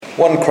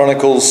1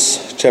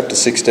 Chronicles chapter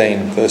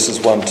 16, verses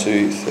 1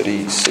 to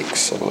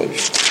 36, I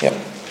believe. Yep.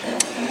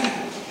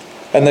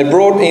 And they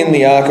brought in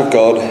the ark of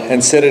God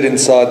and set it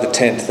inside the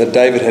tent that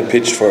David had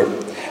pitched for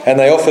it. And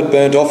they offered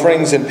burnt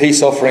offerings and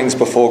peace offerings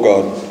before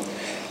God.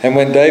 And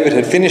when David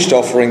had finished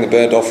offering the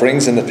burnt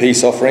offerings and the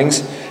peace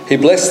offerings, he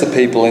blessed the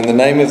people in the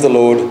name of the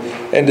Lord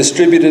and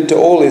distributed to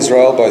all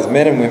Israel, both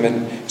men and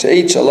women, to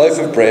each a loaf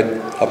of bread,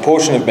 a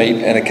portion of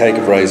meat and a cake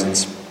of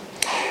raisins.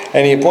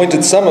 And he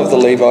appointed some of the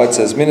Levites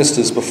as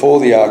ministers before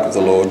the ark of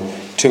the Lord,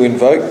 to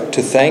invoke,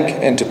 to thank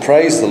and to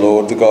praise the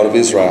Lord, the God of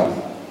Israel.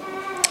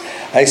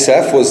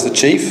 Asaph was the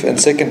chief,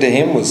 and second to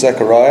him was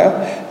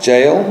Zechariah,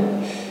 Jael,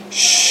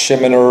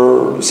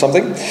 Sheminah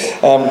something.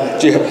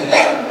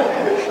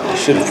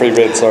 Should have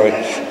pre-read, sorry.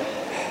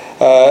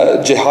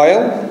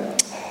 Jehiel,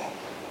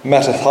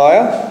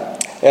 Mattithiah,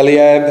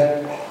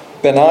 Eliab,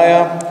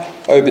 Benaiah,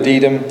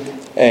 Obed-Edom,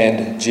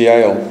 and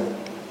Jeiel,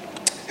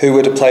 who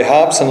were to play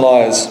harps and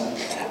lyres.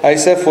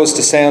 Asaph was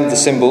to sound the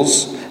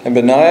cymbals, and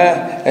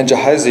Benaiah and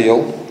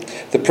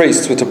Jahaziel, the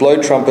priests, were to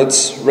blow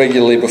trumpets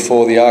regularly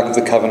before the ark of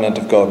the covenant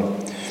of God.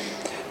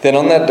 Then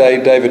on that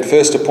day David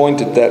first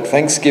appointed that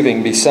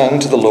thanksgiving be sung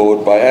to the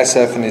Lord by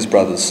Asaph and his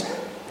brothers.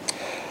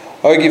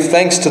 O give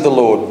thanks to the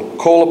Lord,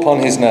 call upon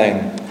his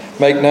name,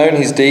 make known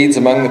his deeds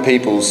among the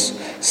peoples,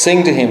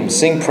 sing to him,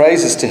 sing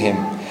praises to him,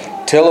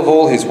 tell of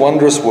all his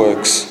wondrous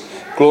works,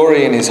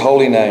 glory in his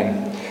holy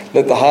name.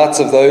 Let the hearts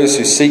of those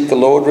who seek the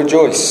Lord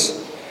rejoice.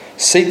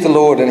 Seek the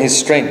Lord and his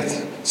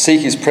strength,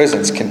 seek his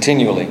presence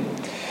continually.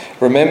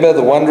 Remember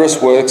the wondrous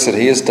works that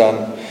he has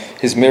done,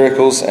 his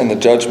miracles and the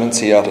judgments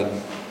he uttered.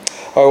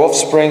 O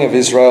offspring of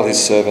Israel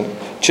his servant,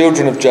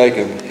 children of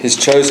Jacob, his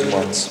chosen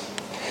ones.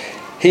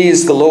 He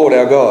is the Lord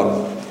our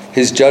God.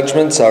 His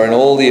judgments are in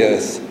all the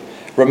earth.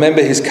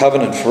 Remember his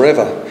covenant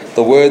forever,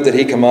 the word that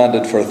he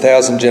commanded for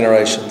 1,000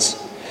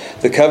 generations.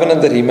 The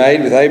covenant that he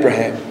made with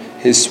Abraham,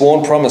 his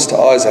sworn promise to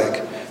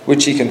Isaac,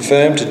 which he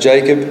confirmed to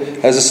Jacob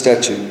as a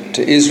statute,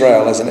 to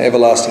Israel as an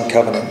everlasting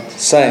covenant,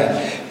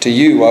 saying, to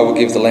you I will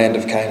give the land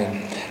of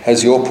Canaan,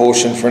 as your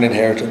portion for an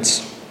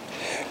inheritance.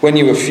 When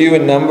you were few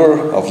in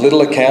number, of little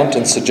account,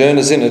 and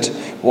sojourners in it,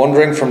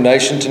 wandering from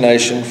nation to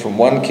nation, from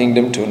one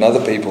kingdom to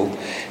another people,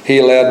 he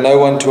allowed no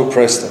one to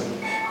oppress them.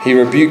 He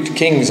rebuked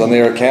kings on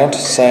their account,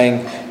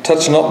 saying,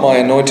 touch not my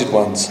anointed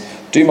ones,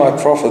 do my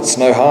prophets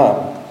no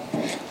harm.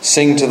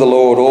 Sing to the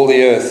Lord, all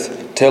the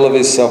earth, tell of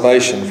his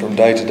salvation from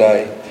day to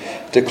day.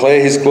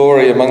 Declare his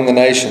glory among the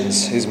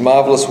nations, his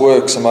marvellous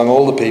works among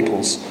all the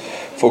peoples.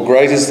 For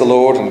great is the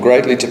Lord and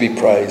greatly to be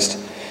praised,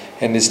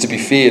 and is to be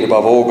feared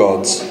above all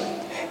gods.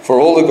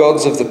 For all the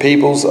gods of the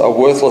peoples are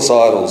worthless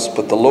idols,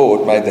 but the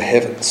Lord made the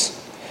heavens.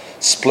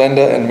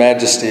 Splendour and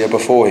majesty are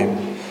before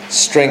him.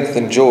 Strength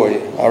and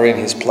joy are in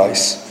his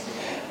place.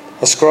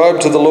 Ascribe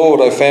to the Lord,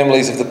 O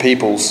families of the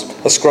peoples.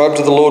 Ascribe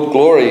to the Lord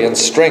glory and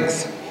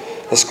strength.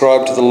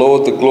 Ascribe to the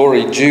Lord the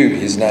glory due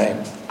his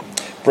name.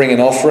 Bring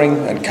an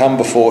offering and come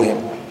before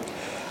him.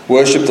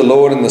 Worship the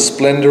Lord in the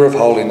splendour of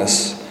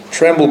holiness.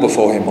 Tremble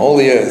before him, all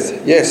the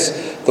earth.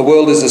 Yes, the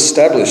world is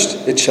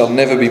established, it shall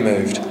never be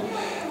moved.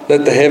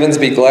 Let the heavens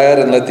be glad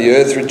and let the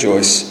earth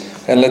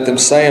rejoice, and let them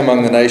say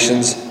among the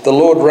nations, the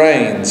Lord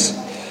reigns.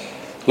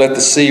 Let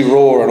the sea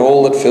roar and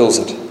all that fills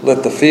it.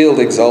 Let the field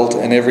exult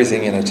and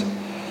everything in it.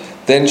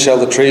 Then shall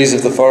the trees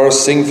of the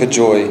forest sing for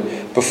joy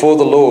before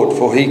the Lord,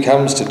 for he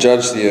comes to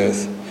judge the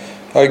earth.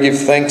 O give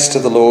thanks to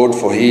the Lord,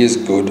 for he is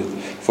good,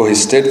 for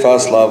his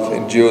steadfast love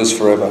endures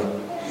forever.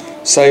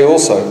 Say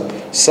also,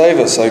 save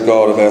us, O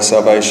God of our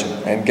salvation,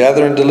 and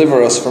gather and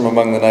deliver us from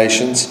among the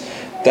nations,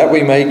 that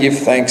we may give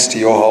thanks to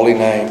your holy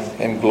name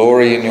and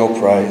glory in your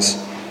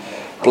praise.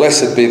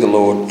 Blessed be the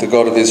Lord, the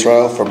God of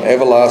Israel, from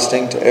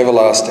everlasting to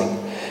everlasting.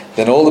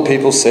 Then all the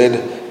people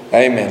said,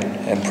 Amen,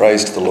 and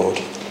praised the Lord.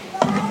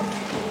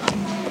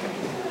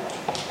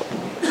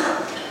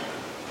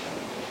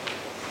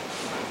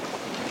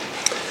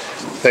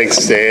 Thanks,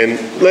 Stan.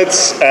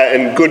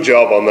 And good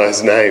job on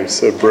those names.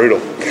 They're brutal.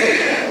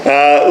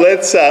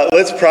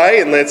 Let's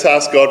pray and let's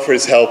ask God for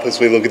his help as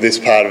we look at this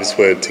part of his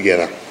word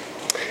together.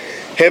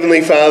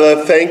 Heavenly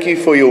Father, thank you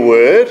for your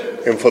word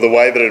and for the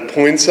way that it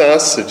points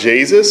us to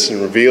Jesus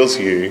and reveals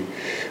you.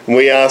 And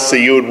we ask that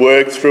you would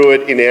work through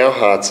it in our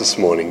hearts this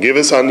morning. Give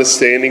us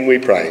understanding, we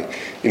pray.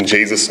 In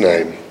Jesus'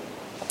 name.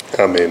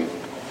 Amen.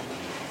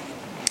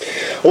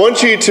 I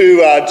want you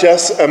to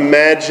just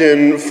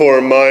imagine for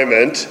a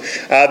moment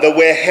that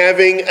we're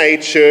having a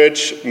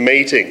church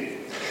meeting.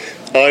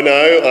 I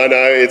know,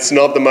 it's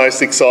not the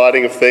most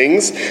exciting of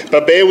things,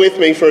 but bear with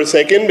me for a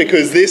second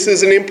because this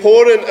is an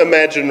important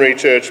imaginary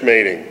church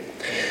meeting.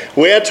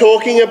 We are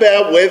talking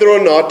about whether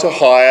or not to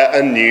hire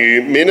a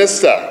new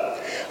minister,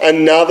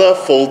 another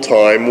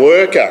full-time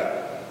worker.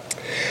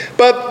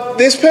 But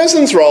this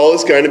person's role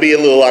is going to be a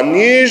little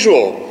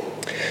unusual.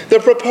 The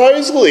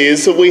proposal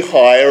is that we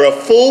hire a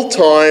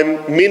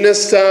full-time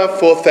minister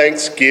for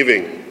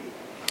Thanksgiving.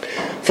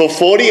 For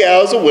 40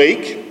 hours a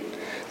week,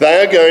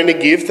 they are going to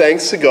give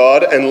thanks to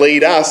God and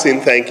lead us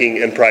in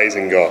thanking and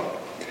praising God.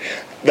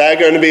 They are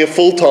going to be a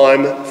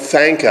full-time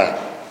thanker.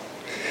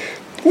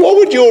 What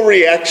would your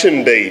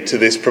reaction be to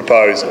this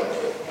proposal?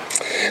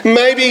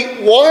 Maybe,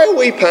 why are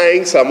we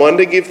paying someone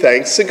to give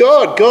thanks to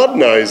God? God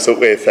knows that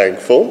we're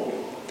thankful.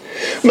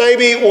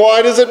 Maybe,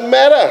 why does it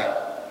matter?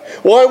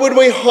 Why would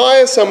we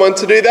hire someone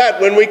to do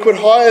that when we could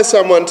hire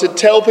someone to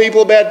tell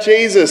people about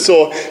Jesus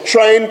or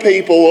train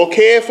people or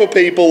care for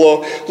people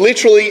or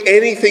literally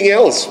anything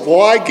else?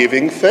 Why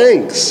giving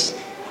thanks?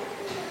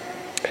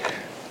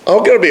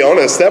 I've got to be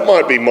honest, that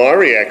might be my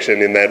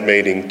reaction in that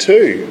meeting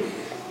too.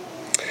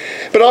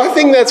 But I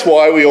think that's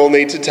why we all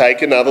need to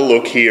take another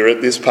look here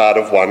at this part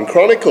of 1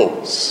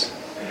 Chronicles.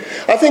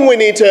 I think we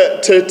need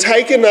to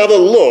take another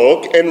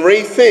look and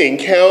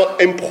rethink how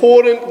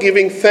important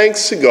giving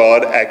thanks to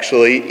God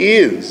actually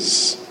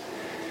is.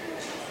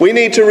 We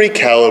need to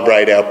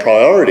recalibrate our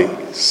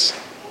priorities.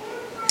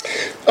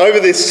 Over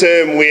this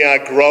term, we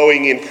are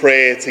growing in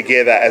prayer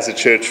together as a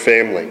church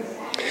family.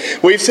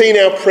 We've seen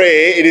our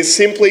prayer, it is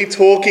simply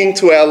talking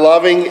to our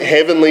loving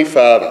Heavenly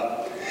Father.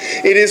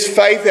 It is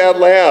faith out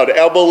loud,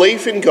 our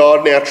belief in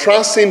God and our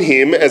trust in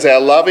Him as our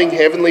loving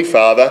Heavenly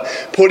Father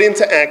put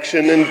into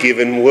action and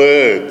given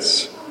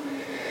words.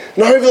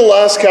 And over the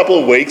last couple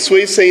of weeks,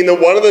 we've seen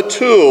that one of the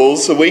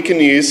tools that we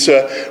can use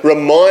to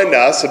remind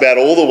us about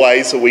all the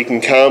ways that we can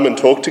come and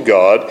talk to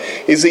God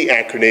is the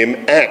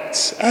acronym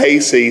ACTS,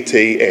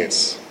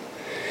 A-C-T-S.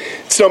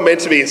 It's not meant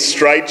to be a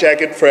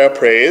straitjacket for our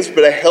prayers,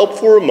 but a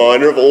helpful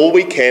reminder of all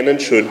we can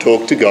and should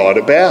talk to God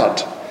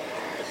about.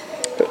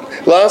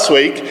 Last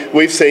week,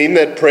 we've seen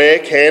that prayer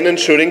can and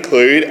should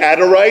include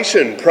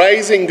adoration,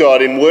 praising God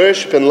in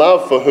worship and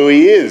love for who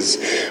He is.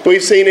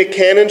 We've seen it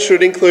can and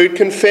should include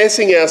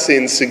confessing our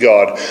sins to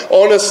God,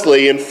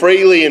 honestly and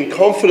freely and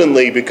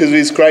confidently because of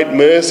His great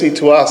mercy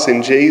to us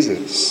in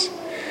Jesus.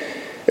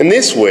 And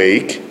this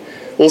week,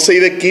 we'll see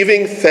that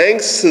giving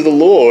thanks to the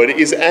Lord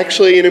is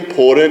actually an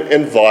important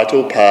and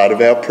vital part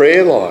of our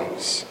prayer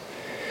lives.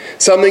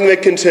 Something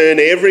that can turn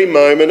every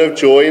moment of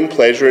joy and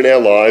pleasure in our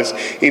lives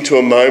into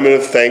a moment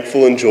of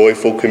thankful and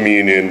joyful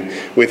communion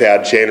with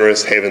our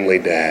generous Heavenly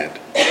Dad.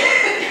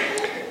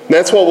 And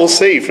that's what we'll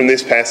see from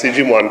this passage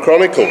in 1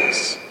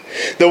 Chronicles.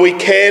 That we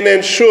can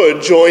and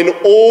should join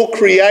all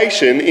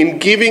creation in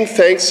giving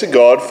thanks to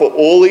God for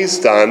all He's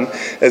done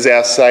as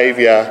our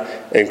Saviour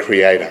and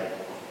Creator.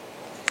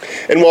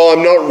 And while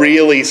I'm not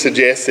really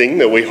suggesting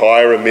that we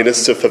hire a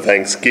minister for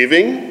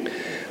Thanksgiving,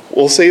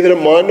 we'll see that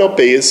it might not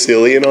be as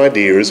silly an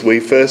idea as we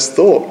first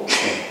thought.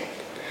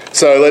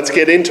 So let's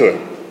get into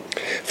it.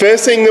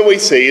 First thing that we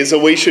see is that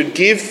we should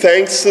give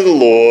thanks to the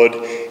Lord.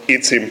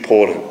 It's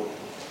important.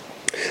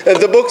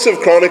 The books of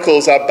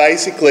Chronicles are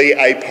basically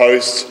a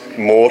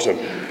post-mortem.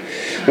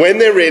 When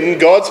they're written,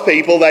 God's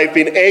people, they've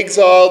been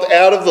exiled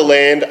out of the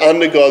land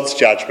under God's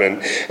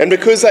judgment. And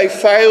because they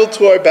failed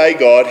to obey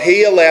God,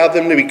 He allowed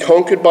them to be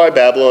conquered by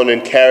Babylon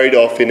and carried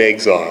off in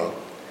exile.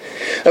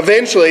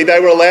 Eventually, they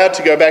were allowed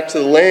to go back to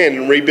the land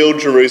and rebuild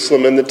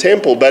Jerusalem and the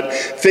temple, but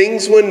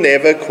things were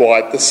never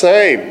quite the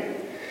same.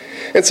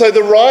 And so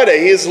the writer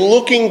is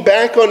looking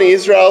back on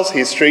Israel's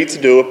history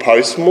to do a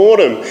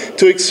post-mortem,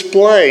 to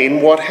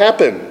explain what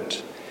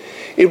happened.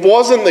 It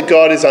wasn't that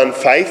God is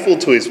unfaithful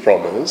to His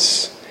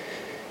promise.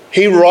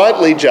 He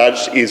rightly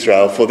judged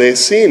Israel for their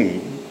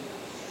sin.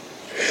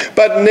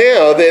 But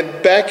now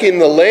they're back in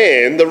the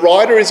land, the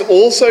writer is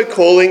also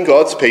calling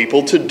God's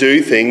people to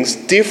do things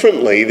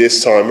differently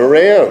this time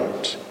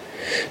around.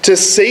 To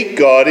seek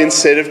God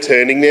instead of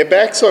turning their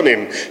backs on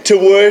Him. To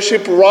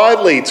worship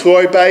rightly, to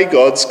obey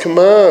God's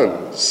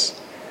commands.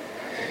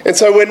 And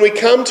so when we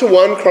come to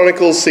 1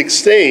 Chronicles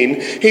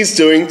 16, he's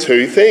doing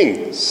two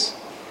things.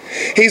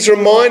 He's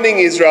reminding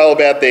Israel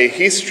about their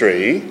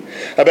history,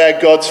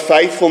 about God's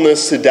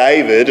faithfulness to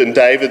David and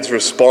David's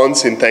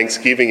response in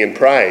thanksgiving and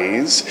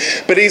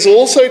praise, but he's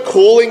also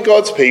calling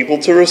God's people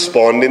to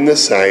respond in the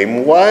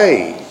same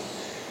way,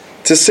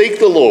 to seek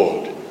the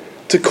Lord,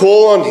 to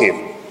call on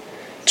Him,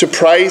 to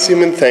praise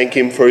Him and thank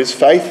Him for His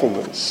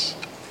faithfulness.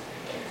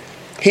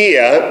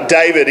 Here,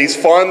 David has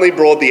finally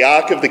brought the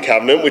Ark of the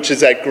Covenant, which is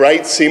that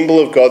great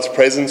symbol of God's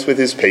presence with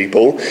His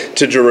people,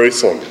 to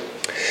Jerusalem.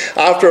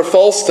 After a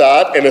false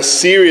start and a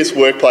serious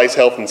workplace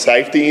health and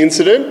safety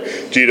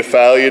incident due to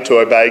failure to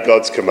obey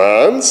God's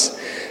commands,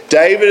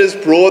 David has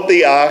brought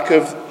the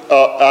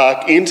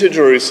Ark into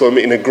Jerusalem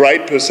in a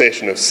great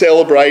procession of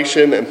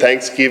celebration and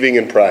thanksgiving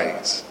and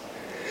praise.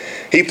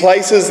 He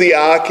places the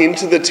Ark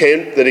into the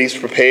tent that he's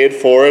prepared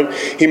for it.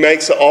 He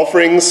makes the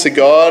offerings to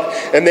God,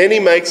 and then he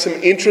makes some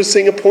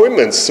interesting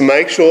appointments to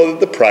make sure that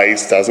the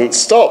praise doesn't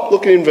stop.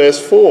 Look in verse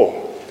 4.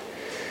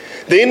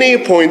 Then he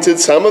appointed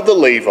some of the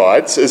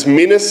Levites as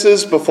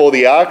ministers before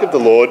the Ark of the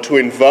Lord to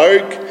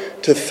invoke,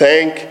 to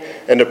thank,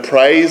 and to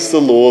praise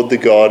the Lord, the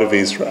God of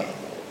Israel.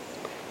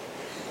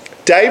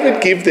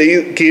 David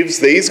gives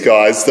these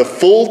guys the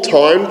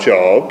full-time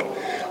job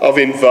of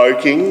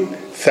invoking,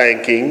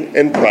 thanking,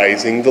 and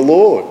praising the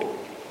Lord.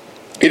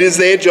 It is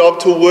their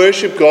job to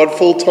worship God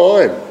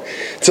full-time,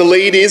 to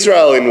lead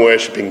Israel in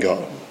worshipping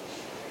God.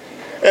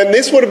 And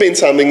this would have been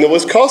something that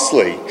was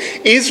costly.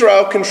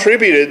 Israel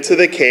contributed to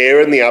the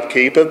care and the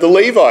upkeep of the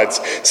Levites.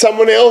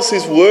 Someone else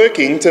is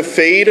working to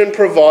feed and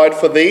provide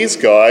for these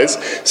guys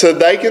so that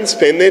they can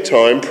spend their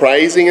time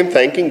praising and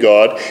thanking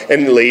God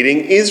and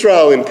leading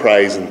Israel in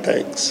praise and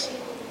thanks.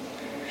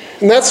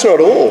 And that's not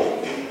all.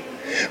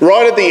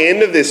 Right at the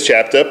end of this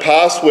chapter,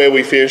 past where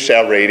we finished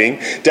our reading,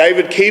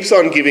 David keeps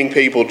on giving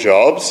people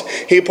jobs.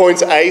 He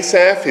appoints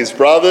Asaph, his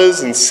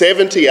brothers, and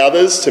 70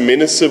 others to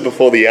minister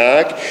before the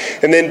ark.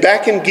 And then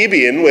back in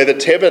Gibeon, where the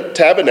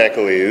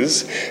tabernacle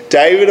is,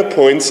 David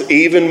appoints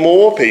even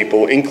more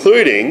people,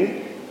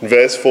 including,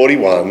 verse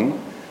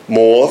 41,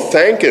 more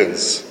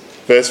thankers.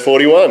 Verse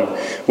 41,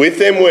 with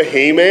them were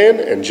Heman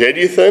and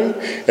Jeduthun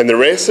and the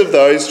rest of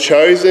those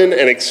chosen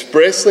and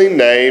expressly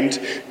named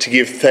to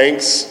give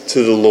thanks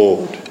to the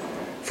Lord,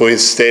 for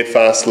his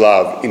steadfast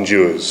love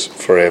endures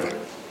forever.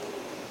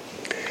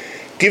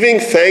 Giving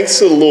thanks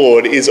to the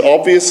Lord is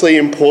obviously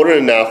important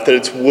enough that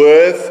it's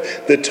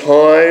worth the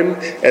time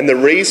and the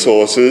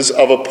resources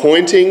of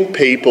appointing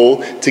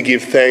people to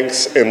give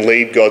thanks and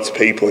lead God's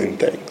people in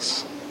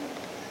thanks.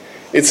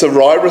 It's the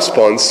right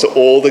response to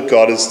all that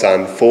God has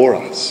done for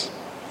us.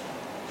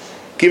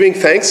 Giving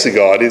thanks to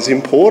God is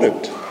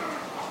important.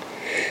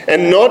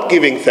 And not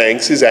giving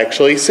thanks is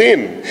actually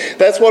sin.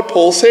 That's what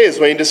Paul says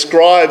when he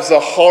describes the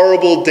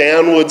horrible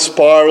downward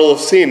spiral of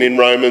sin in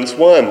Romans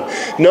 1.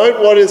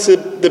 Note what is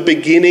the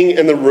beginning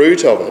and the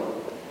root of it.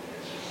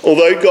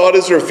 Although God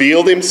has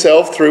revealed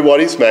himself through what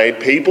he's made,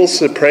 people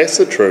suppress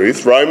the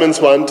truth. Romans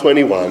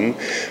 1:21.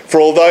 For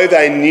although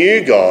they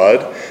knew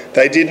God,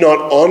 they did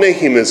not honour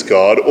him as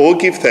God or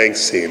give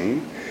thanks to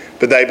him,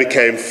 but they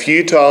became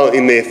futile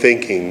in their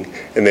thinking,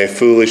 and their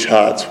foolish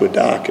hearts were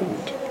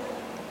darkened.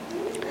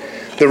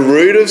 The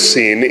root of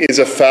sin is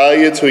a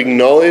failure to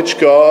acknowledge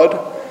God,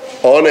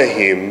 honour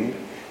him,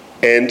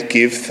 and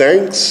give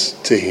thanks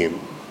to him.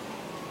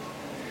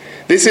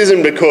 This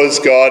isn't because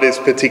God is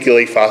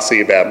particularly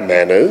fussy about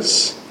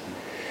manners.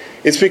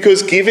 It's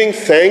because giving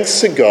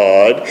thanks to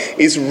God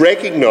is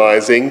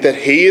recognising that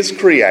he is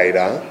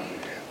creator,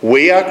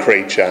 we are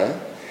creature,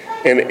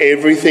 and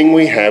everything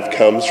we have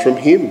comes from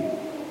him.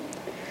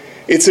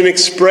 It's an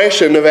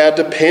expression of our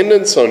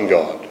dependence on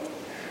God,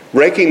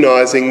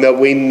 recognising that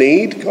we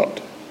need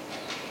God.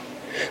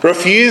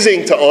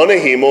 Refusing to honour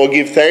him or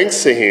give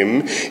thanks to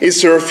him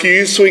is to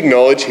refuse to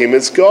acknowledge him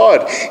as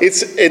God.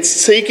 It's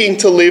seeking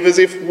to live as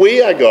if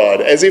we are God,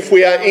 as if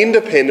we are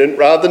independent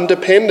rather than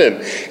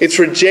dependent. It's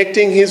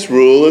rejecting his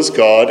rule as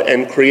God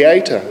and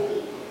creator.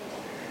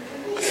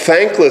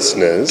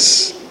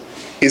 Thanklessness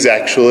is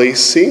actually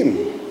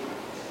sin.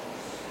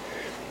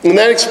 And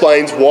that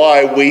explains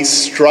why we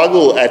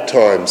struggle at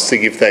times to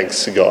give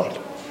thanks to God.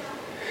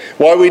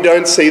 Why we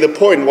don't see the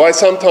point. Why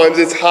sometimes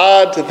it's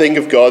hard to think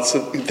of God's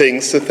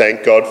things to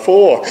thank God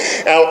for.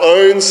 Our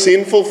own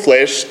sinful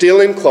flesh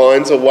still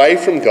inclines away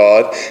from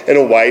God and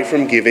away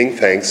from giving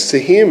thanks to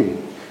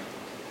him.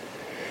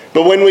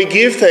 But when we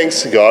give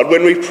thanks to God,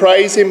 when we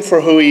praise him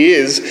for who he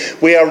is,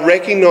 we are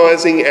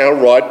recognising our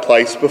right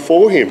place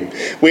before him.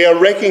 We are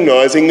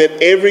recognising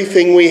that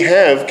everything we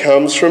have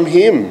comes from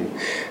him,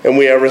 and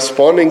we are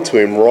responding to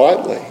him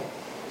rightly.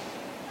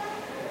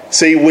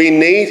 See, we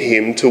need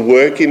him to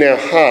work in our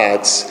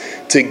hearts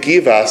to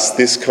give us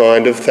this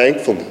kind of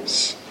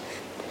thankfulness.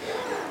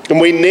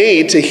 And we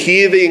need to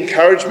hear the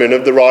encouragement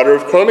of the writer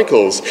of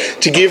Chronicles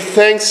to give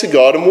thanks to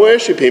God and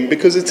worship him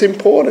because it's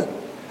important.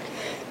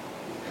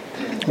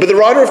 But the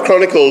writer of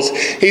Chronicles,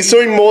 he's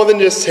doing more than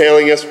just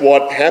telling us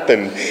what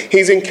happened.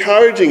 He's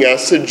encouraging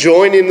us to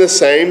join in the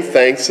same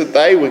thanks that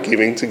they were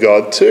giving to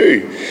God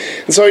too.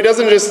 And so he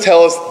doesn't just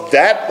tell us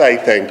that they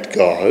thanked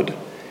God,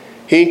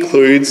 he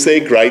includes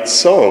their great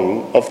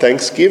song of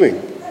thanksgiving.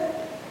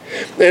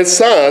 And it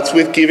starts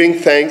with giving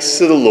thanks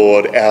to the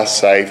Lord our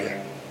Saviour.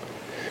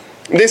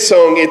 This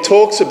song, it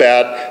talks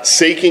about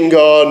seeking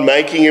God,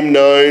 making him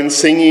known,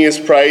 singing his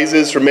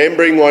praises,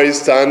 remembering what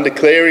he's done,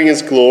 declaring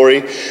his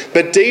glory.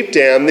 But deep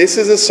down, this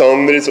is a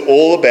song that is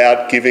all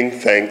about giving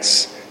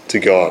thanks to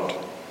God.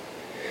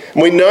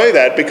 And we know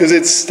that because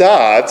it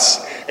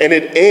starts and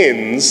it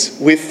ends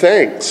with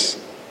thanks.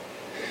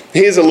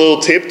 Here's a little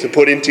tip to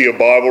put into your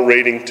Bible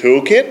reading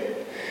toolkit.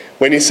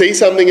 When you see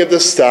something at the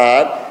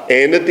start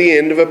and at the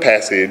end of a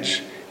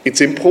passage,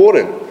 it's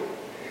important.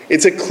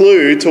 It's a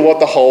clue to what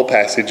the whole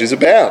passage is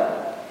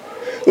about.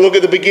 Look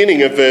at the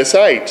beginning of verse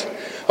 8.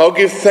 I'll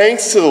give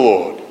thanks to the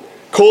Lord.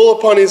 Call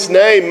upon his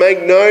name,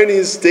 make known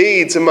his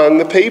deeds among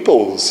the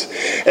peoples.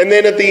 And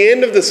then at the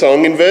end of the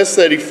song in verse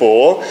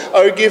 34,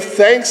 oh, give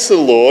thanks to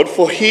the Lord,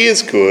 for he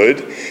is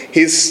good.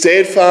 His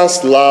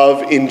steadfast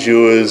love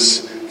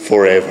endures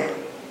forever.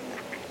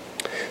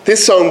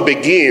 This song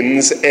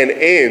begins and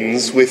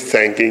ends with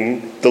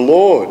thanking the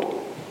Lord.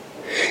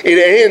 It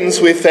ends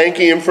with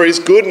thanking him for his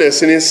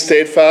goodness and his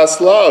steadfast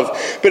love.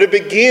 But it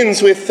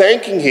begins with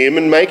thanking him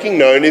and making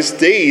known his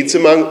deeds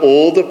among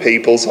all the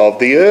peoples of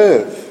the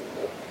earth.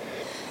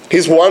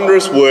 His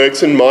wondrous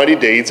works and mighty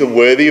deeds are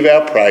worthy of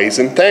our praise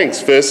and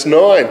thanks. Verse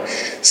 9,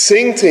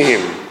 sing to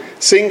him,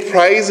 sing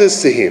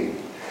praises to him.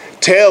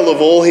 Tell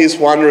of all his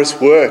wondrous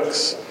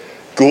works.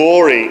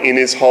 Glory in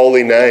his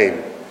holy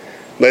name.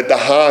 Let the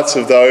hearts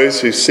of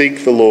those who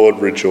seek the Lord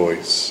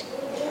rejoice.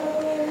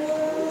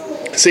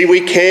 See,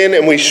 we can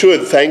and we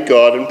should thank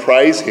God and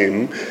praise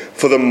him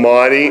for the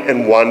mighty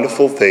and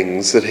wonderful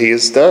things that he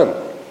has done.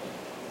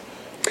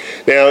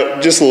 Now,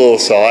 just a little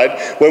aside,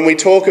 when we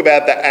talk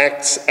about the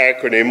ACTS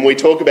acronym, we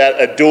talk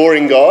about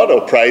adoring God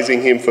or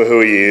praising him for who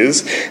he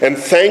is and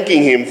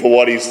thanking him for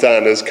what he's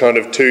done as kind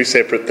of two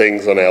separate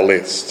things on our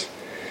list.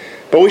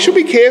 But we should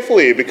be careful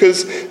here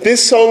because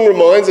this song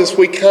reminds us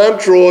we can't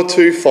draw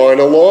too fine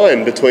a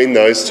line between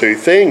those two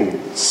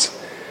things.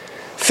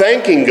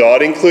 Thanking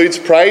God includes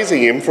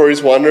praising him for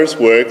his wondrous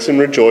works and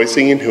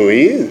rejoicing in who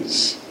he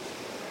is.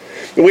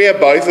 We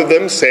have both of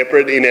them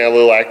separate in our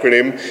little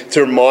acronym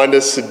to remind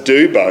us to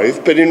do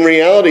both, but in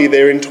reality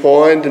they're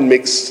entwined and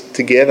mixed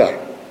together.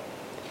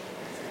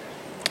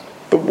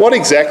 But what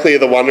exactly are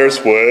the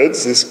wondrous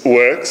works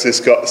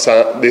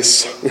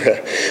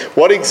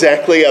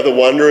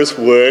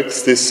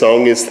this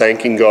song is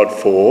thanking God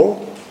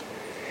for?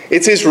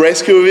 It's his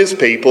rescue of his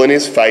people and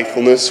his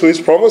faithfulness to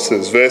his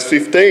promises. Verse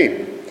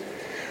 15.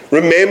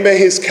 Remember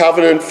his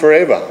covenant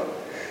forever.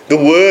 The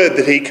word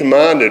that he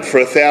commanded for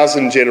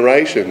 1,000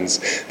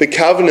 generations, the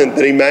covenant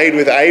that he made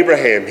with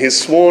Abraham, his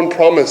sworn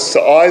promise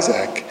to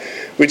Isaac,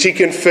 which he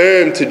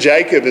confirmed to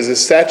Jacob as a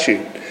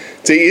statute,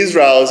 to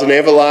Israel as an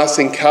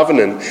everlasting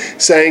covenant,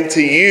 saying,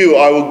 to you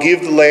I will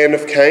give the land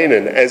of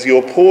Canaan as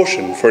your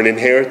portion for an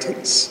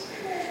inheritance.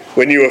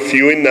 When you were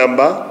few in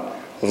number,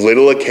 of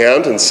little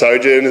account and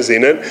sojourners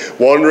in it,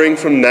 wandering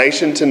from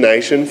nation to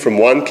nation, from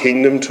one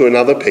kingdom to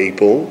another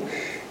people,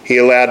 he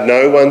allowed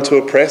no one to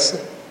oppress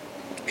them.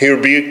 He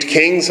rebuked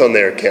kings on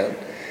their account,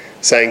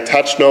 saying,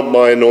 touch not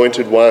my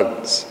anointed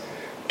ones,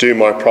 do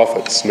my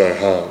prophets no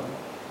harm.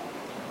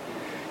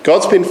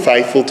 God's been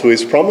faithful to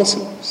his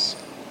promises.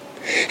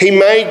 He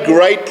made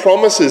great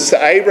promises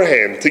to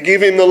Abraham to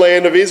give him the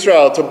land of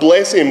Israel, to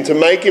bless him, to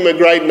make him a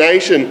great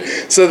nation,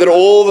 so that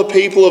all the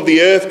people of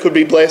the earth could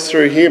be blessed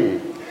through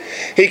him.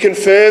 He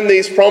confirmed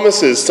these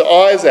promises to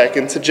Isaac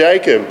and to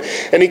Jacob,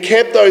 and he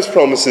kept those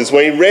promises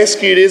when he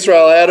rescued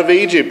Israel out of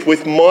Egypt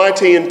with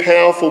mighty and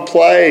powerful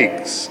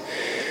plagues.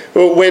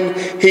 When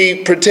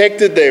he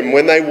protected them,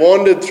 when they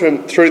wandered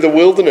through the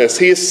wilderness,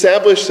 he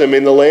established them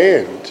in the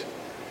land.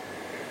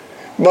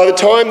 By the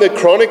time the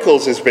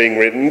Chronicles is being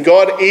written,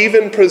 God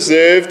even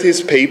preserved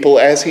his people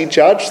as he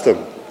judged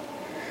them,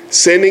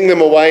 sending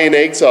them away in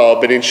exile,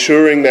 but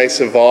ensuring they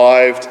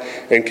survived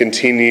and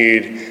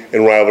continued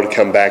and were able to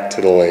come back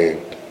to the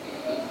land.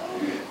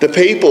 The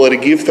people are to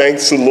give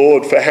thanks to the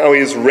Lord for how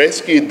he has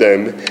rescued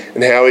them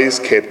and how he has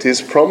kept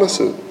his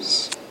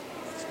promises.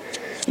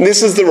 And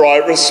this is the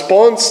right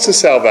response to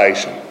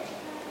salvation.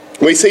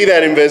 We see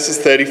that in verses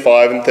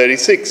 35 and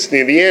 36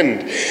 near the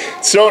end.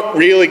 It's not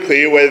really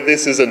clear whether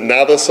this is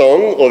another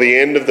song or the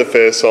end of the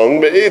first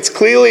song, but it's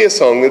clearly a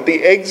song that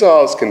the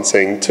exiles can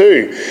sing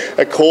too.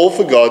 A call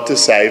for God to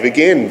save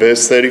again,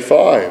 verse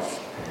 35.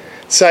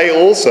 Say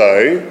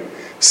also,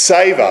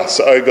 save us,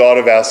 O God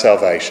of our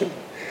salvation,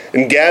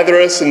 and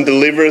gather us and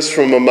deliver us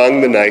from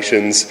among the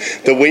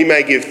nations, that we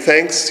may give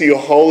thanks to your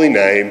holy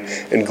name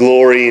and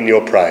glory in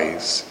your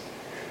praise.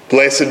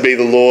 Blessed be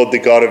the Lord, the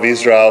God of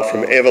Israel,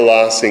 from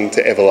everlasting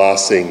to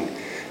everlasting.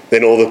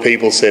 Then all the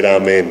people said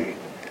amen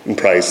and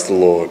praised the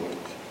Lord.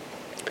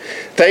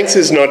 Thanks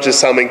is not just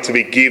something to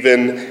be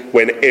given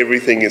when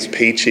everything is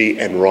peachy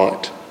and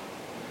right.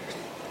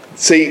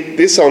 See,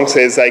 this song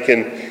says they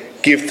can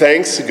give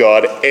thanks to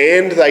God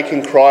and they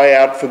can cry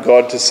out for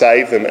God to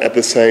save them at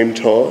the same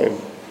time.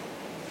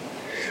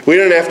 We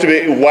don't have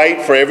to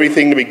wait for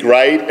everything to be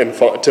great and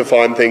to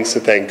find things to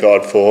thank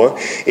God for.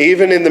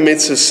 Even in the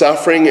midst of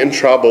suffering and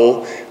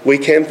trouble, we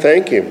can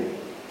thank him.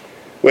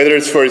 Whether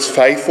it's for his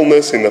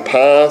faithfulness in the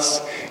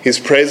past, his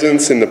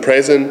presence in the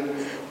present,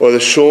 or the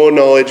sure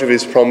knowledge of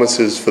his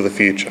promises for the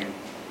future.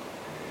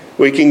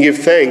 We can give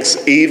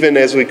thanks even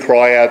as we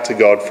cry out to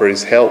God for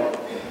his help.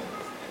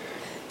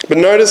 But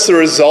notice the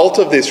result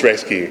of this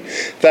rescue.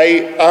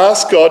 They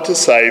ask God to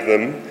save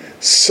them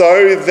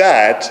so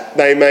that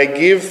they may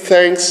give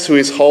thanks to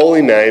his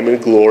holy name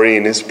and glory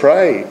in his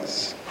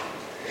praise.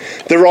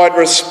 The right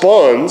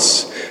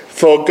response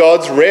for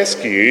God's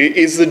rescue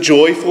is the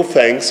joyful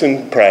thanks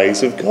and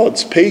praise of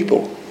God's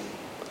people.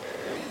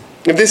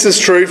 If this is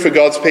true for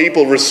God's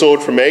people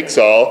restored from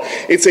exile,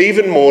 it's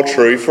even more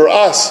true for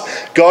us.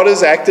 God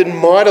has acted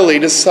mightily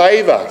to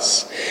save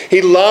us.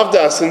 He loved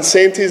us and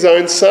sent his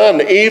own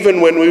Son, even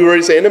when we were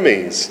his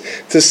enemies,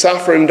 to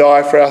suffer and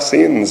die for our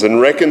sins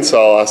and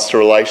reconcile us to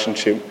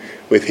relationship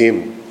with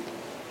him.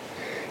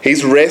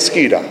 He's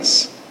rescued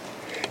us.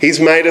 He's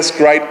made us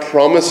great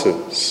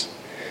promises.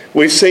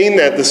 We've seen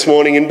that this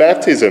morning in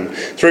baptism.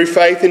 Through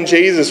faith in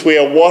Jesus, we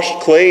are washed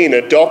clean,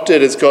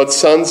 adopted as God's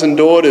sons and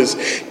daughters,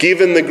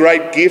 given the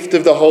great gift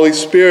of the Holy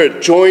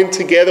Spirit, joined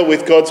together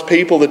with God's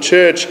people, the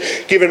church,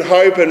 given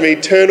hope and an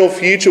eternal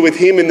future with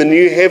him in the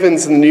new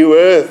heavens and the new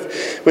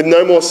earth, with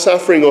no more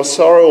suffering or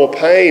sorrow or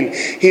pain.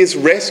 He has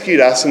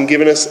rescued us and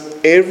given us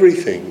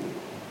everything.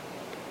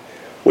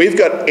 We've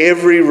got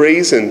every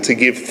reason to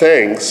give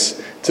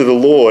thanks to the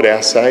Lord,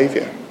 our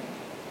Saviour.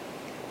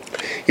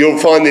 You'll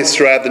find this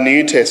throughout the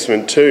New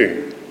Testament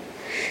too.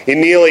 In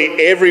nearly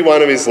every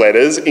one of his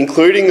letters,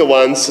 including the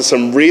ones to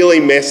some really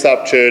messed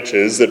up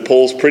churches that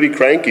Paul's pretty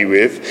cranky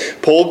with,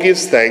 Paul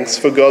gives thanks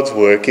for God's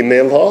work in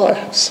their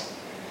lives.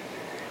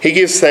 He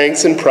gives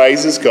thanks and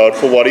praises God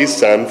for what he's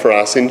done for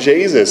us in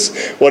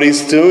Jesus, what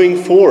he's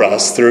doing for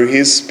us through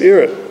his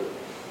Spirit.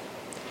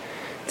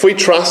 If we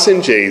trust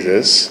in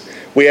Jesus,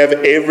 we have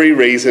every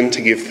reason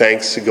to give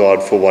thanks to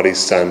God for what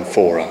he's done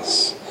for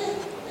us.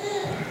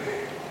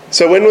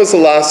 So when was the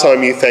last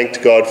time you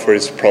thanked God for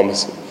his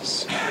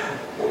promises?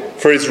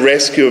 For his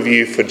rescue of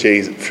you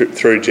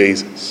through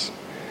Jesus?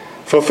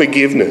 For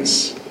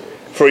forgiveness?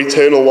 For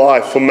eternal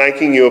life? For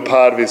making you a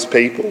part of his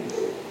people?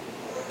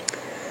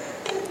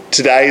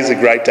 Today is a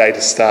great day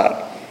to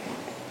start.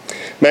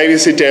 Maybe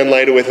sit down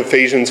later with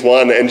Ephesians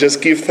 1 and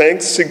just give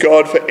thanks to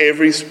God for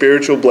every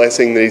spiritual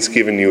blessing that he's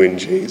given you in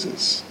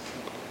Jesus.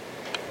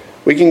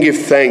 We can give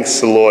thanks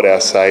to the Lord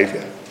our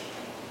Saviour.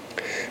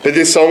 But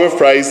this song of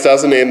praise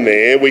doesn't end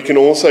there. We can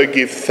also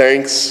give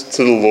thanks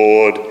to the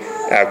Lord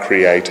our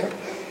Creator.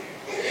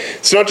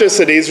 It's not just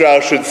that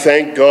Israel should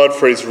thank God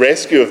for his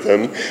rescue of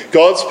them.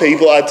 God's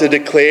people are to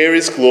declare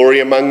his glory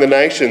among the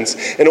nations,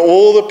 and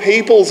all the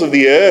peoples of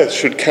the earth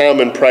should come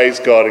and praise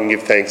God and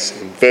give thanks to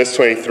him. Verse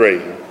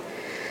 23,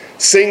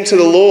 sing to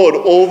the Lord,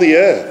 all the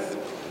earth.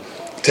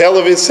 Tell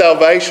of his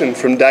salvation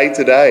from day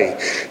to day.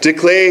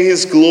 Declare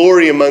his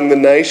glory among the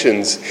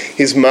nations,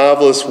 his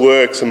marvellous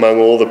works among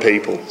all the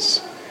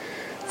peoples.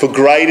 For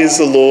great is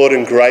the Lord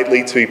and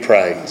greatly to be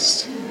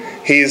praised.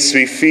 He is to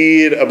be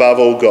feared above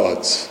all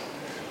gods.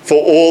 For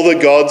all the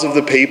gods of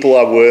the people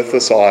are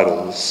worthless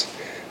idols,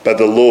 but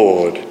the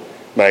Lord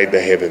made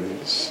the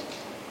heavens.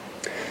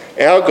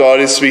 Our God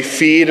is to be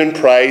feared and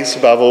praised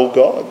above all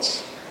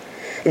gods.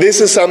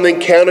 This is something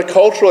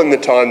countercultural in the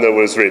time that it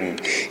was written.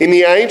 In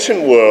the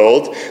ancient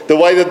world, the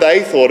way that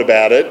they thought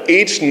about it,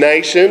 each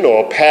nation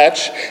or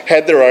patch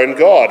had their own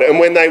god, and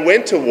when they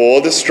went to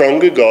war, the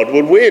stronger god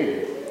would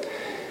win.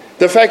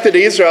 The fact that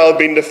Israel had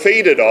been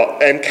defeated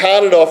and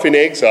carted off in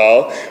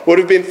exile would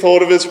have been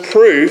thought of as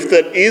proof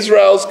that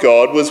Israel's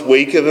God was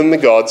weaker than the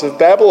gods of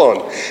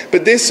Babylon.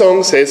 But this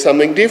song says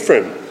something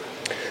different.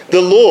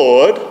 The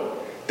Lord,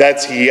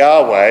 that's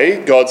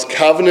Yahweh, God's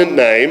covenant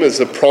name as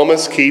the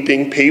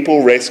promise-keeping,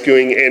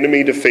 people-rescuing,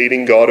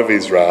 enemy-defeating God of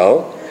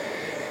Israel,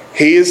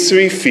 he is to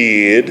be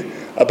feared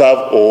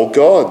above all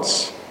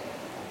gods.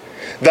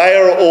 They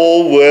are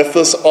all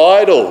worthless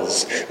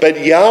idols,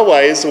 but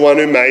Yahweh is the one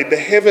who made the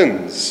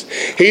heavens.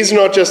 He's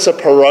not just a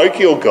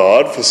parochial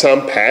God for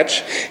some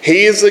patch,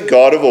 he is the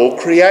God of all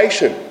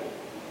creation.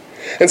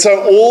 And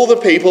so all the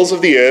peoples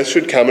of the earth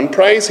should come and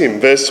praise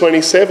him. Verse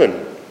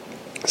 27,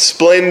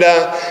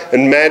 splendour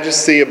and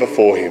majesty are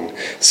before him.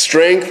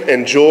 Strength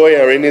and joy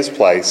are in his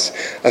place.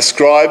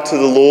 Ascribe to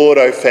the Lord,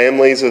 O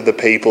families of the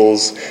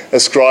peoples.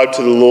 Ascribe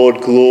to the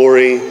Lord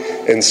glory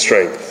and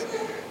strength.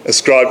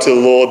 Ascribe to the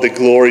Lord the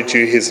glory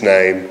due his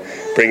name.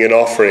 Bring an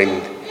offering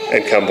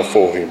and come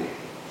before him.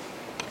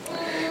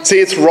 See,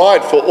 it's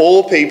right for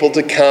all people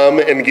to come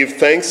and give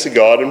thanks to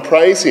God and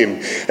praise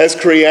him. As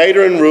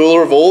creator and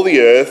ruler of all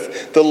the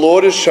earth, the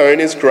Lord has shown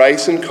his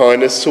grace and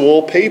kindness to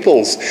all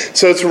peoples.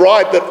 So it's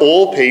right that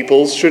all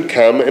peoples should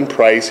come and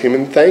praise him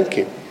and thank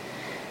him.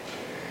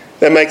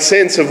 That makes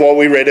sense of what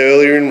we read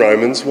earlier in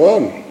Romans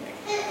 1.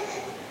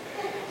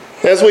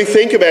 As we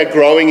think about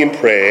growing in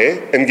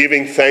prayer and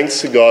giving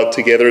thanks to God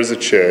together as a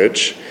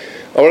church,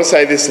 I want to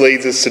say this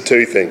leads us to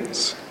two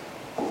things.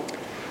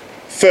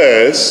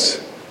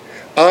 First,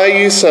 are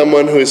you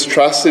someone who has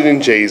trusted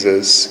in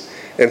Jesus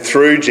and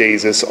through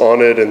Jesus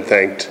honoured and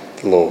thanked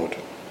the Lord?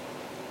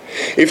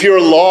 If you're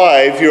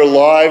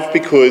alive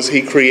because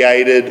he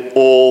created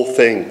all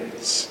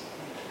things.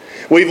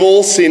 We've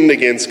all sinned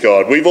against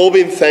God. We've all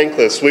been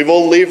thankless. We've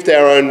all lived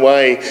our own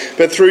way.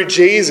 But through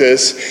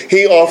Jesus,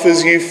 he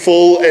offers you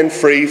full and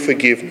free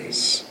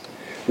forgiveness,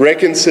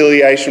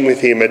 reconciliation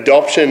with him,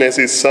 adoption as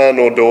his son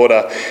or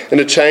daughter, and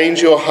to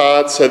change your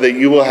heart so that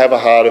you will have a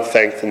heart of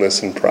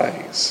thankfulness and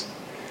praise.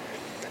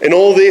 And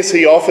all this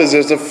he offers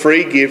as a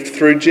free gift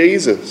through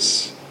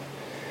Jesus.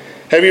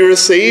 Have you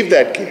received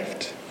that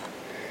gift?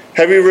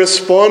 Have you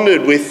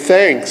responded with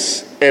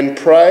thanks and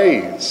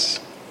praise?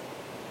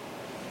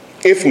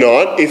 If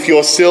not, if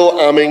you're still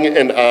umming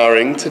and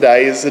ahhing,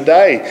 today is the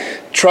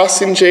day.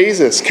 Trust in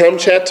Jesus. Come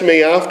chat to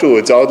me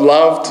afterwards. I would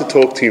love to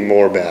talk to you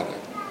more about it.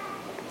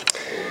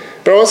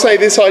 But I want to say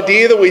this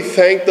idea that we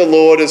thank the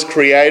Lord as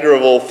creator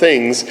of all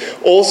things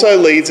also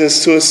leads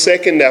us to a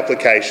second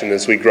application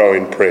as we grow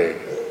in prayer.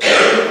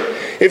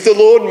 If the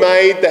Lord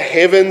made the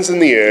heavens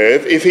and the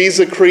earth, if he's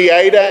the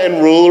creator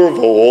and ruler of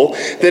all,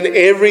 then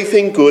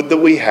everything good that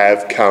we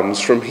have comes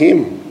from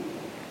him.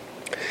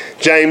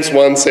 James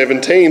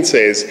 1:17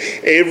 says,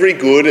 every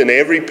good and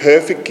every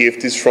perfect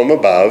gift is from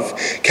above,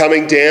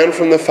 coming down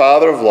from the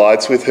Father of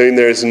lights, with whom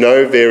there is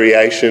no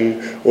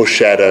variation or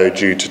shadow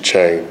due to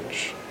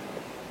change.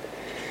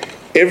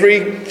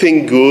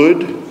 Everything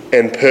good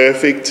and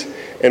perfect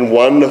and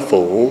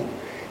wonderful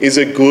is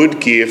a good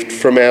gift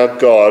from our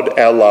God,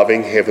 our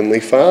loving Heavenly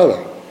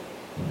Father.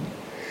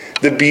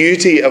 The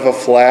beauty of a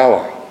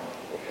flower,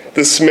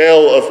 the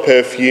smell of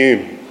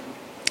perfume,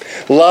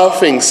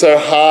 laughing so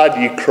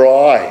hard you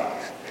cry,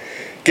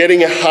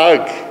 getting a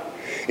hug,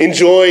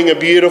 enjoying a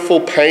beautiful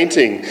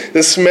painting,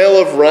 the smell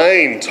of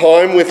rain,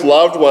 time with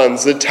loved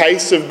ones, the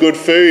taste of good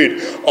food,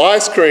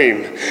 ice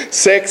cream,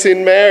 sex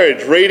in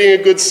marriage, reading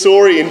a good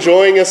story,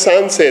 enjoying a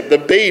sunset, the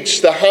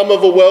beach, the hum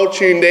of a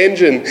well-tuned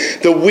engine,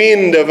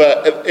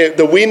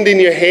 the wind in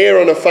your hair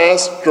on a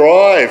fast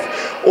drive.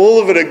 All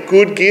of it are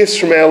good gifts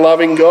from our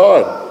loving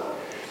God.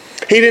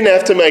 He didn't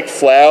have to make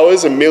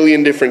flowers a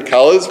million different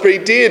colours, but he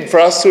did for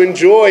us to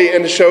enjoy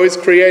and to show his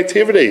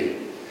creativity.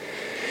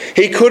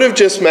 He could have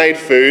just made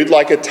food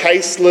like a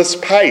tasteless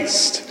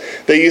paste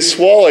that you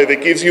swallow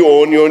that gives you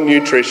all your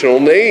nutritional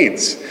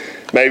needs.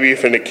 Maybe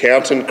if an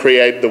accountant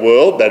created the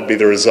world, that'd be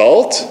the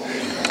result.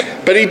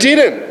 But he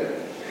didn't.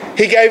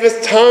 He gave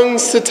us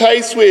tongues to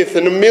taste with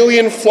and a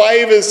million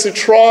flavours to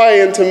try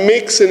and to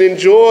mix and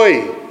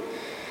enjoy.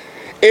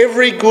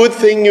 Every good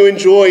thing you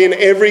enjoy and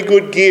every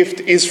good gift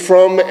is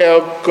from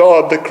our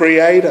God, the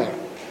Creator.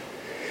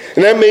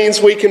 And that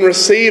means we can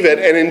receive it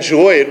and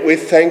enjoy it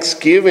with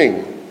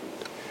thanksgiving.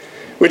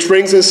 Which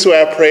brings us to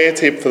our prayer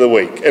tip for the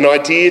week, an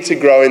idea to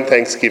grow in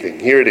thanksgiving.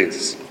 Here it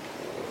is.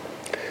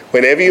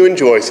 Whenever you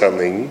enjoy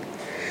something,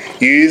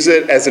 use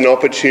it as an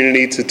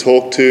opportunity to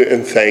talk to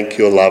and thank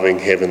your loving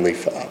Heavenly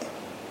Father.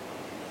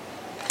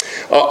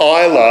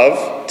 I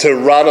love to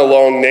run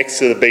along next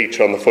to the beach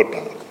on the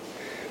footpath,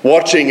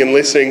 watching and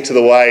listening to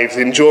the waves,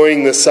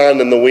 enjoying the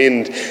sun and the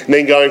wind, and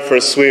then going for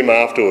a swim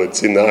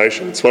afterwards in the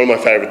ocean. It's one of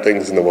my favourite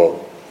things in the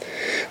world.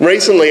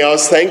 Recently, I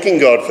was thanking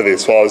God for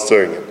this while I was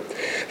doing it.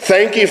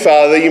 Thank you,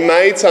 Father, you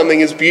made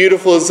something as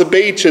beautiful as the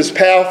beach, as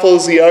powerful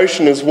as the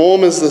ocean, as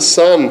warm as the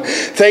sun.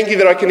 Thank you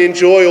that I can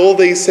enjoy all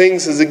these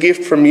things as a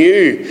gift from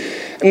you.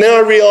 And then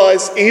I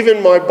realised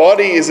even my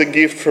body is a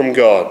gift from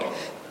God.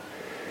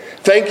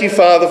 Thank you,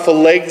 Father, for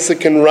legs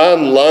that can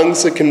run,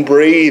 lungs that can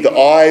breathe,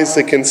 eyes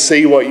that can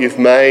see what you've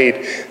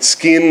made,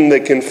 skin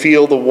that can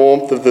feel the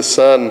warmth of the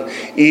sun,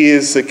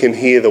 ears that can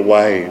hear the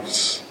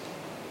waves.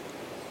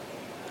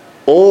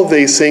 All of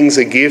these things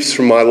are gifts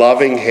from my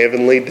loving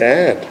Heavenly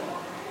Dad.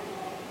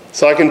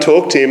 So I can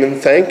talk to him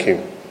and thank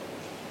him.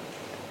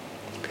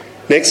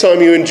 Next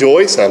time you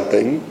enjoy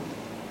something,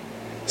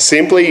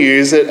 simply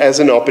use it as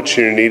an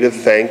opportunity to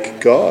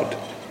thank God.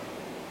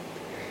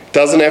 It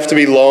doesn't have to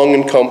be long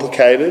and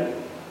complicated.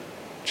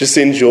 Just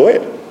enjoy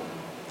it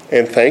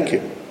and thank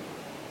him.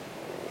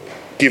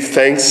 Give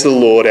thanks to the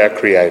Lord our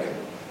Creator.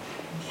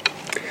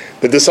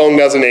 But the song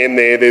doesn't end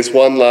there. There's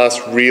one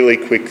last really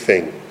quick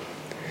thing.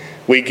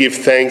 We give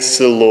thanks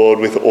to the Lord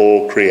with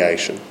all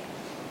creation.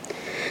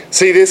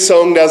 See, this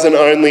song doesn't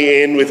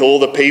only end with all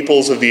the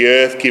peoples of the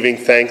earth giving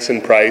thanks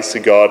and praise to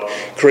God.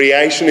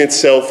 Creation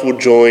itself will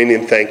join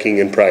in thanking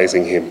and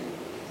praising him.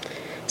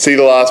 See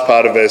the last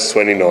part of verse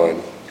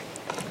 29.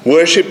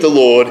 Worship the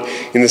Lord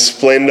in the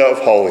splendour of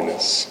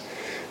holiness.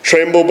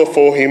 Tremble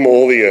before him,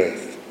 all the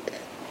earth.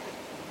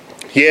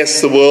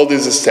 Yes, the world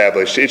is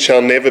established. It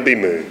shall never be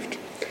moved.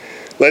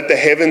 Let the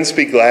heavens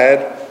be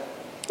glad,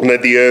 and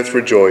let the earth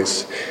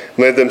rejoice. And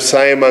let them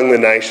say among the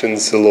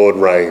nations, the Lord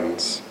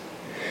reigns.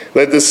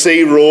 Let the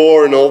sea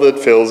roar and all that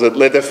fills it.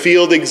 Let the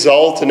field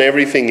exult and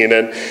everything in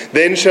it.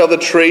 Then shall the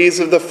trees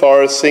of the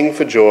forest sing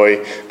for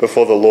joy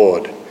before the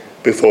Lord,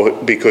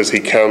 because he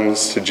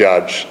comes to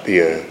judge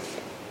the earth.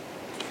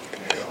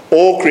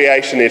 All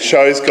creation, it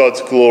shows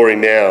God's glory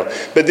now.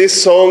 But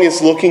this song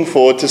is looking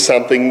forward to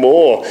something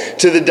more.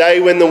 To the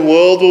day when the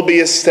world will be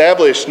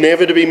established,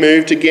 never to be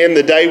moved again.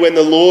 The day when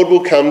the Lord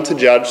will come to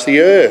judge the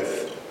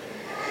earth.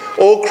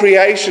 All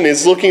creation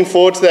is looking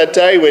forward to that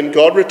day when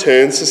God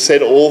returns to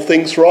set all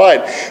things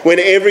right, when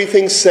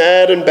everything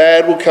sad and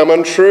bad will come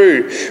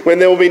untrue, when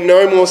there will be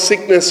no more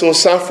sickness or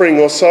suffering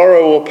or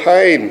sorrow or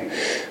pain,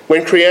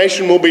 when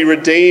creation will be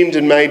redeemed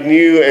and made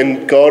new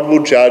and God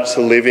will judge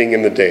the living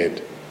and the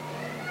dead.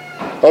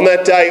 On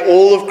that day,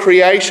 all of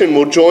creation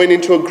will join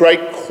into a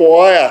great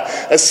choir,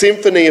 a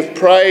symphony of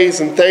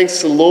praise and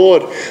thanks to the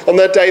Lord. On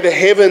that day, the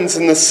heavens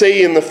and the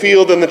sea and the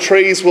field and the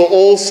trees will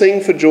all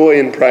sing for joy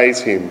and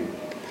praise him.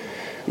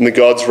 And the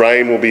God's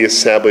reign will be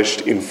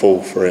established in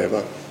full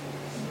forever.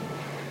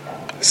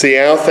 See,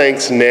 our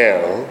thanks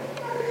now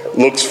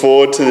looks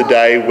forward to the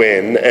day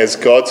when, as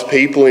God's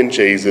people in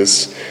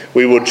Jesus,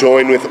 we will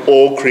join with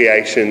all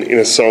creation in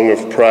a song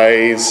of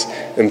praise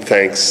and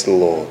thanks to the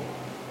Lord.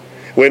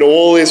 When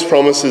all his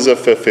promises are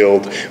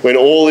fulfilled, when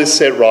all is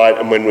set right,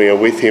 and when we are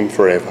with him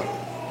forever.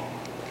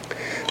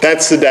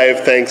 That's the day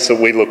of thanks that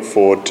we look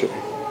forward to,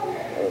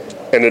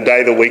 and a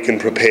day that we can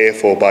prepare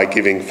for by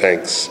giving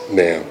thanks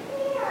now.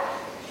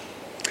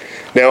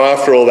 Now,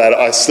 after all that,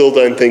 I still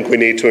don't think we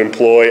need to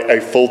employ a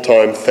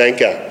full-time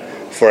thanker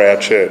for our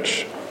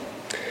church.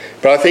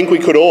 But I think we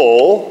could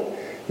all,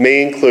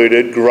 me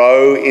included,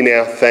 grow in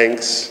our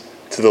thanks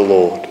to the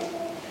Lord.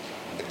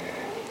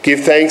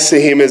 Give thanks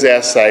to him as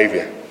our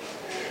Saviour,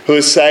 who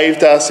has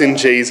saved us in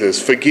Jesus,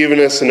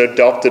 forgiven us and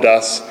adopted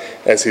us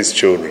as his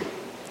children.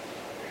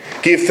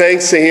 Give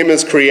thanks to him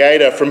as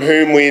creator, from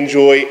whom we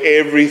enjoy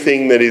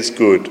everything that is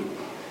good.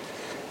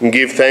 And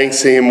give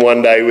thanks to him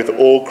one day with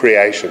all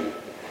creation,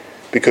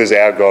 because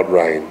our God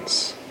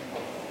reigns.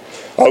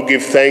 I'll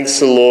give thanks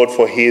to the Lord,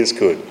 for he is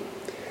good,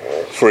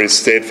 for his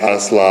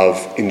steadfast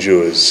love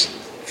endures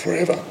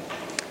forever.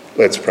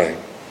 Let's pray.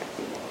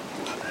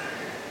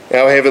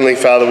 Our Heavenly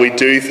Father, we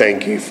do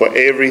thank you for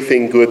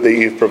everything good that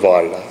you've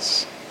provided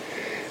us.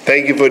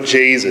 Thank you for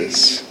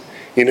Jesus,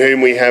 in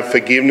whom we have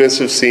forgiveness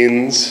of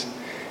sins,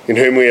 in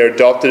whom we are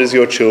adopted as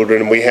your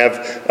children, and we have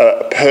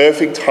a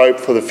perfect hope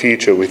for the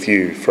future with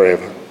you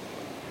forever.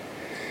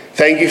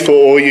 Thank you for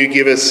all you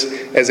give us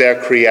as our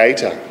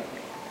Creator.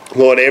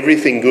 Lord,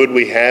 everything good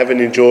we have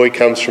and enjoy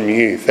comes from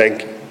you.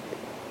 Thank you.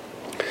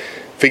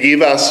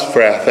 Forgive us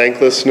for our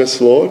thanklessness,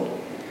 Lord,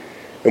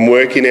 and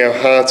work in our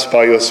hearts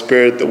by your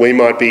Spirit that we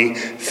might be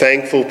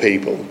thankful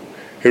people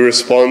who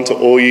respond to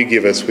all you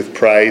give us with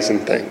praise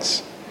and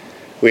thanks.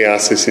 We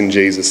ask this in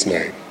Jesus'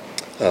 name.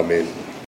 Amen.